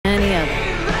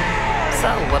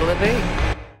What'll it be?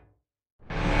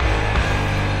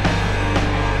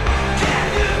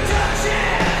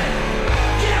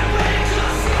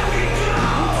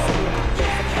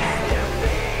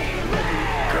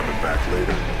 Coming back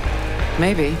later?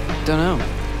 Maybe. Don't know.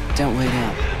 Don't wait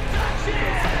up.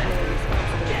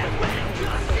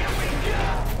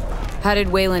 How did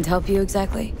Wayland help you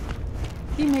exactly?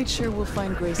 He made sure we'll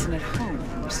find Grayson at home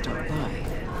when we stop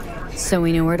by. So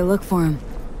we know where to look for him.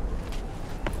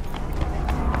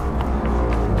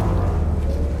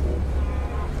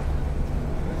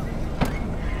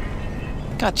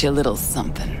 Got you a little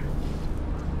something.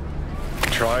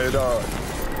 Try it on.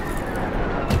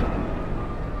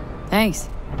 Thanks.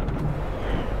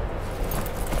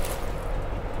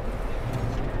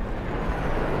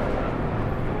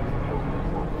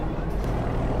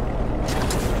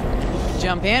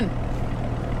 Jump in.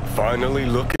 Finally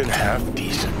looking half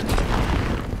decent.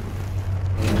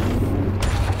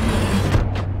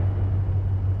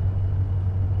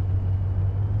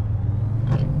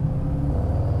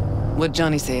 What'd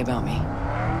Johnny say about me?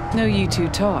 No, you two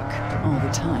talk all the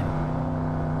time.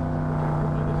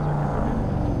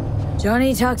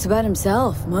 Johnny talks about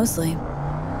himself, mostly.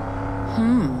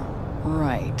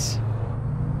 Right.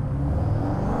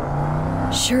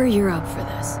 Sure you're up for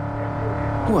this?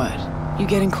 What? You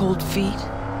getting cold feet?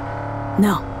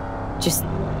 No. Just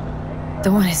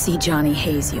don't want to see Johnny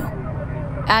haze you.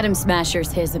 Adam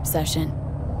Smasher's his obsession,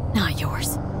 not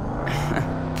yours.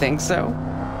 Think so?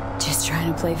 Just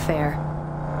trying to play fair.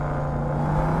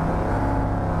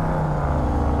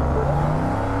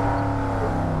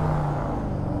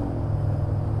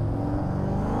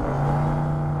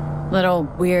 Little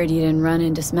weird you didn't run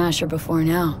into Smasher before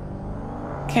now.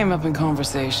 Came up in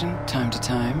conversation, time to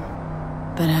time.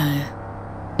 But,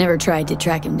 never tried to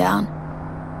track him down.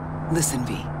 Listen,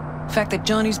 V. Fact that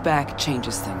Johnny's back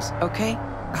changes things, okay?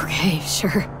 Okay,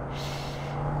 sure.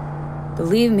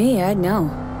 Believe me, I'd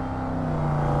know.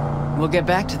 We'll get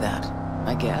back to that,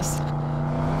 I guess.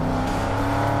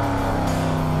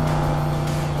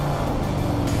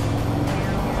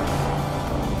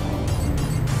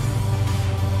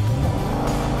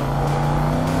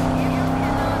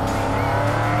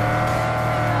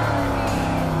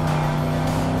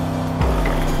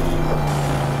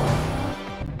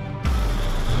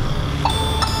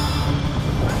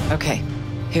 Okay,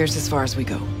 here's as far as we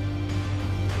go.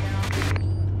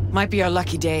 Might be our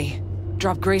lucky day.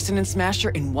 Drop Grayson and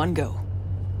Smasher in one go.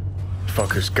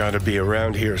 Fucker's gotta be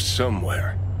around here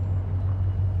somewhere.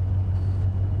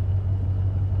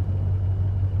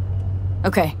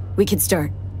 Okay, we can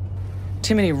start.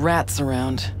 Too many rats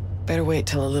around. Better wait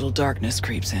till a little darkness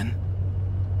creeps in.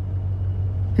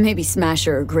 Maybe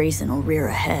Smasher or Grayson will rear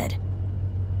ahead.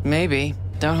 Maybe.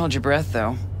 Don't hold your breath,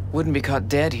 though. Wouldn't be caught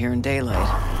dead here in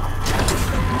daylight.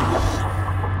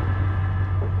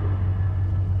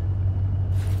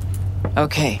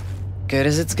 Okay, good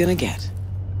as it's gonna get.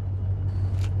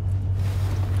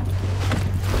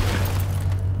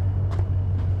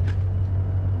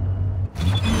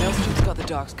 Maelstrom's got the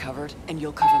docks covered, and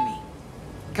you'll cover me.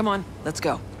 Come on, let's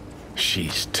go.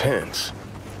 She's tense.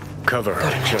 Cover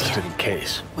Got an her just idea. in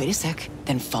case. Wait a sec,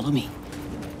 then follow me.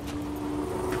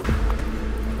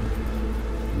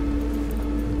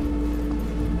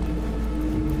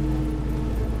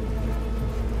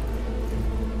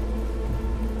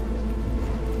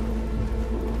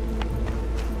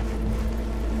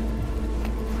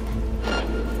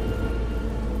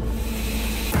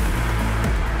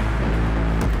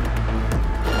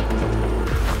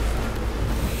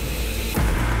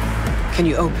 Can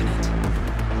you open it?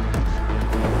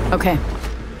 Okay.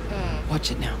 Watch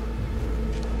it now.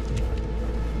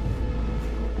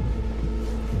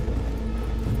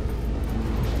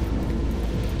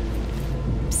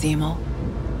 See 'em all?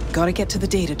 Gotta get to the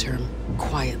data term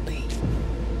quietly.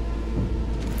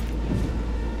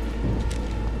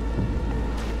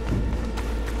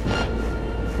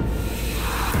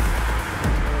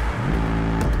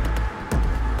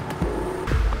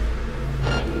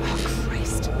 Oh,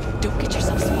 Christ. Don't get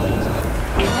yourself spotted.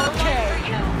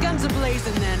 Okay. Guns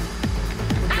a-blazing then.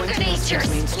 I'm gonna eat your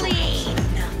spleen!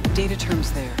 Data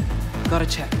terms there. Gotta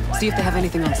check. See if they have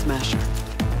anything on Smasher.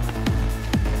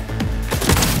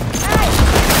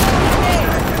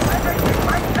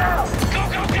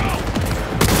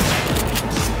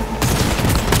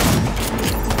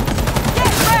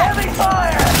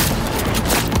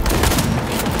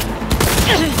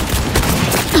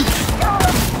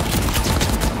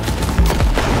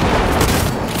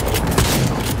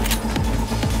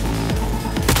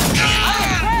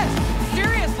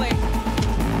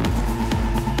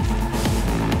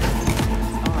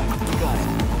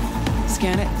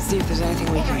 scan it, see if there's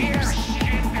anything we can use.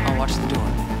 I'll watch the door.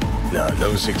 Nah,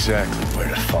 knows exactly where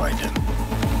to find him.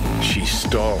 She's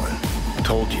stalling.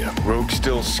 Told you, Rogue's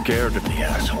still scared of the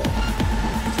asshole.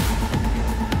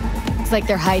 It's like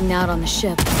they're hiding out on the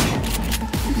ship.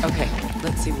 Okay,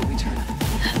 let's see what we turn up.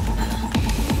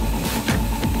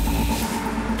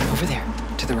 Over there,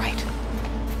 to the right.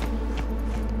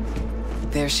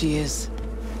 There she is.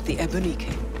 The Ebony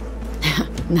King.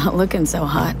 Not looking so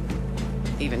hot.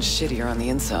 Even shittier on the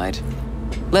inside.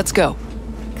 Let's go.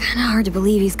 Kinda hard to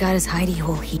believe he's got his hidey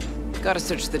hole here. Gotta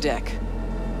search the deck.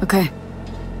 Okay.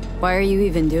 Why are you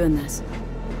even doing this?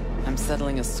 I'm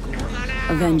settling a score.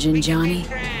 Avenging Johnny?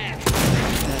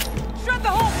 Shut the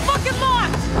whole fucking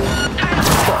lot!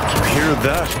 Fuck, you hear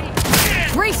that?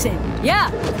 Grayson!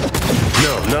 Yeah!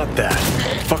 No, not that.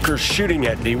 Fucker's shooting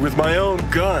at me with my own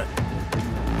gun.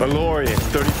 Valorian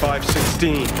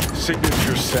 3516.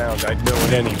 Signature sound, I'd know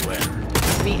it anywhere.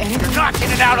 Be any You're not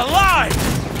getting out alive!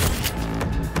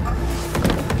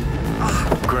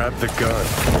 Grab the gun.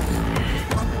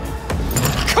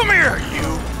 Come here,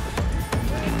 you!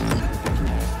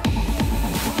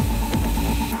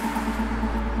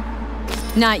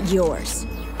 Not yours,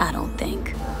 I don't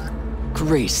think.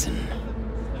 Grayson.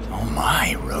 Oh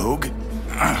my, Rogue.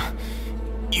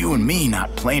 You and me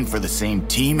not playing for the same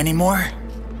team anymore?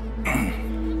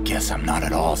 Guess I'm not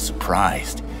at all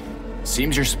surprised.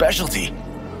 Seems your specialty.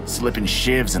 Slipping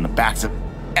shivs in the backs of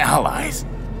allies.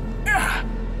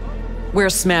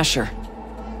 Where's Smasher?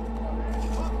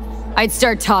 I'd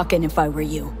start talking if I were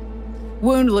you.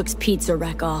 Wound looks pizza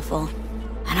wreck awful.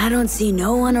 And I don't see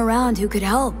no one around who could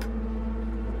help.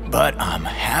 But I'm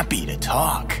happy to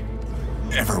talk.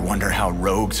 Ever wonder how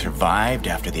Rogue survived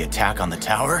after the attack on the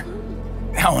tower?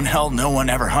 How in hell no one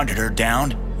ever hunted her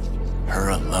down? Her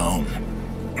alone.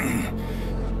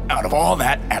 Out of all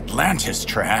that Atlantis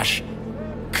trash.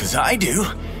 'Cause I do.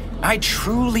 I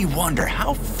truly wonder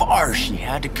how far she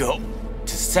had to go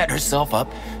to set herself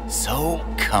up so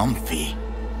comfy.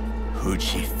 Who'd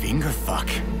she finger fuck?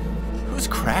 Whose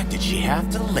crack did she have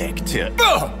to lick to...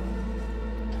 Ugh!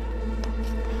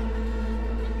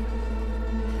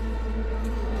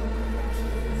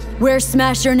 Where's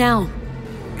Smasher now?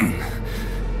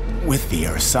 With the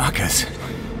Arasakas.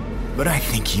 But I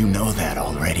think you know that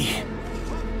already.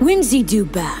 When's he due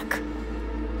back?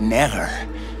 Never.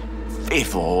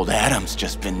 Faithful old Adam's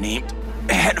just been named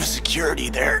head of security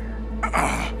there.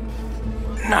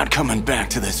 Not coming back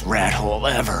to this rat hole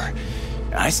ever.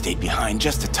 I stayed behind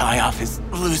just to tie off his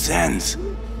loose ends.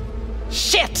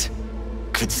 Shit!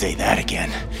 Could say that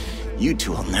again. You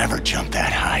two will never jump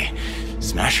that high.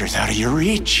 Smasher's out of your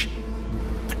reach.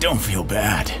 But don't feel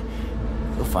bad.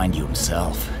 He'll find you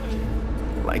himself.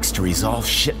 Likes to resolve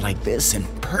shit like this in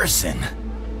person.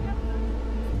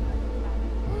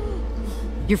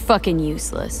 You're fucking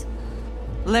useless.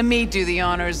 Let me do the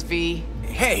honors, V.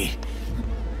 Hey,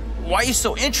 why are you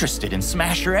so interested in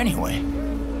Smasher anyway?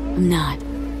 I'm not.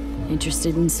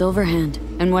 Interested in Silverhand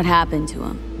and what happened to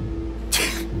him.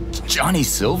 Johnny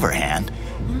Silverhand?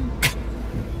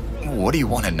 What do you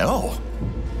want to know?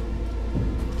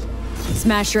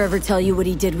 Smasher ever tell you what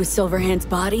he did with Silverhand's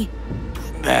body?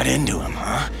 That into him,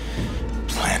 huh?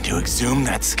 Plan to exhume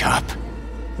that scop?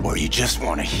 Or you just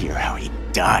want to hear how he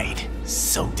died,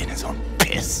 soaked in his own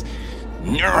piss,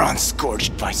 neurons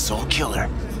scorched by Soul Killer?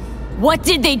 What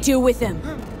did they do with him?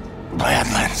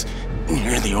 Badlands,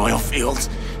 near the oil fields.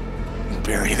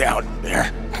 Buried out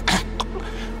there.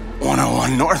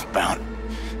 101 northbound.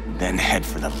 Then head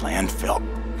for the landfill.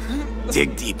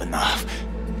 Dig deep enough.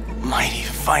 Might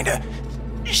even find a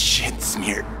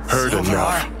shit-smeared Heard silver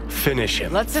enough. arm. Finish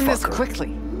him, Let's end this fucker. quickly.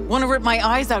 Want to rip my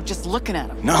eyes out just looking at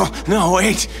him. No,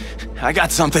 wait. I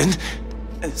got something.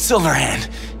 Silverhand.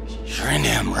 You're into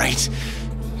him, right?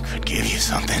 Could give you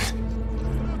something.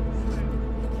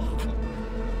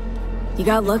 You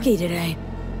got lucky today.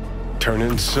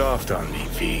 Turning soft on me,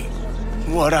 V.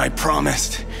 What I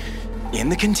promised. In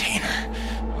the container.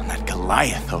 On that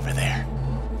Goliath over there.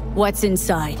 What's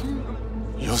inside?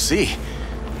 You'll see.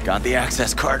 Got the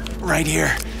access card right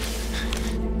here.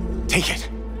 Take it.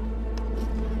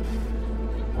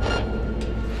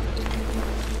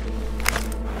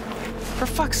 For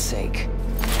fuck's sake.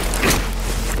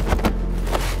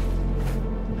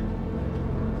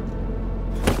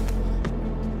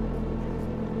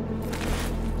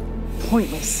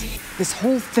 Pointless. This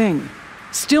whole thing.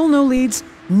 Still no leads,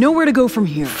 nowhere to go from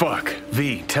here. Fuck.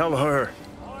 V, tell her.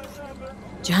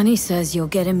 Johnny says you'll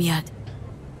get him yet.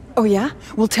 Oh yeah?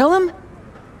 We'll tell him?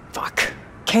 Fuck.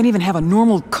 Can't even have a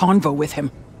normal convo with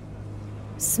him.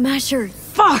 Smasher.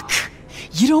 Fuck!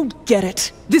 You don't get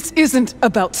it. This isn't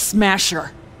about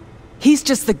Smasher. He's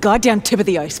just the goddamn tip of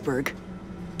the iceberg.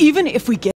 Even if we get